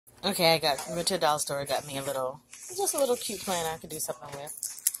Okay, went to the dollar store, got me just a little cute planner I could do something with.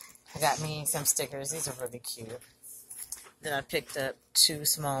 I got me some stickers. These are really cute. Then I picked up two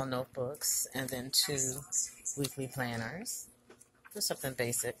small notebooks and then two weekly planners. Just something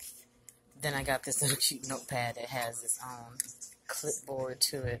basic. Then I got this little cute notepad that has its own clipboard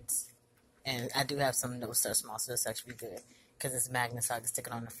to it. And I do have some notes that are small, so that's actually good. Because it's magnet, so I can stick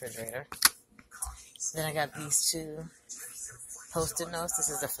it on the refrigerator. Then I got these two Post-it notes. This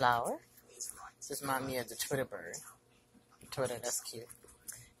is a flower. This reminds me of the Twitter bird. Twitter, that's cute.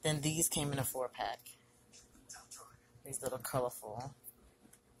 Then these came in a 4-pack. These little colorful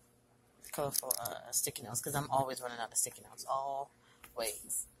sticky notes, because I'm always running out of sticky notes,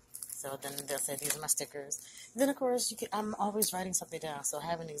 always. So then they'll say these are my stickers. Then of course I'm always writing something down, so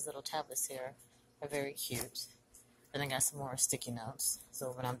having these little tablets here are very cute. Then I got some more sticky notes,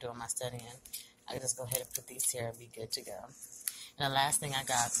 so when I'm doing my studying, I can just go ahead and put these here and be good to go. And the last thing I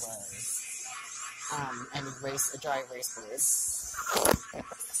got was a dry erase board.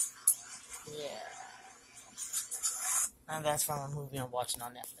 Yeah. And that's from a movie I'm watching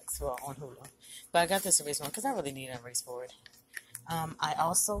on Netflix, well, on Hulu. But I got this erase board because I really need an erase board. I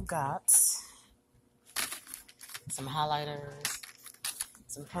also got some highlighters,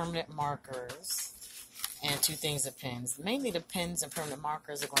 some permanent markers, and two things of pens. Mainly the pens and permanent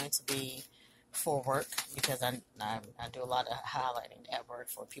markers are going to be for work because I do a lot of highlighting at work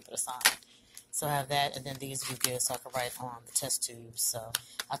for people to sign. So I have that, and then these would be good so I can write on the test tubes. So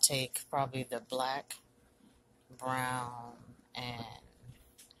I'll take probably the black, brown, and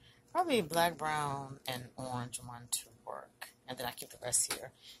orange one to work. And then I keep the rest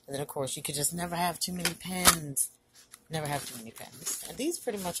here. And then, of course, you could just never have too many pens. Never have too many pens. And these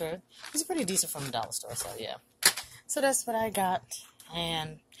pretty decent from the dollar store, so yeah. So that's what I got.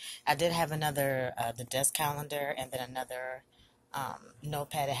 And I did have another, the desk calendar, and then another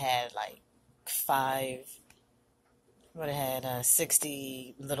notepad that had like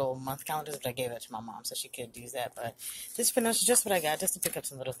 60 little month calendars, but I gave it to my mom so she could use that. But this is pretty much just what I got, just to pick up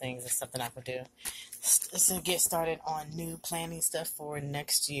some little things. It's something I could do to get started on new planning stuff for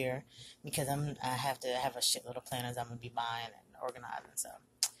next year, because I have to have a shitload of planners I'm going to be buying and organizing. So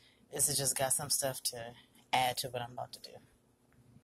this has just got some stuff to add to what I'm about to do.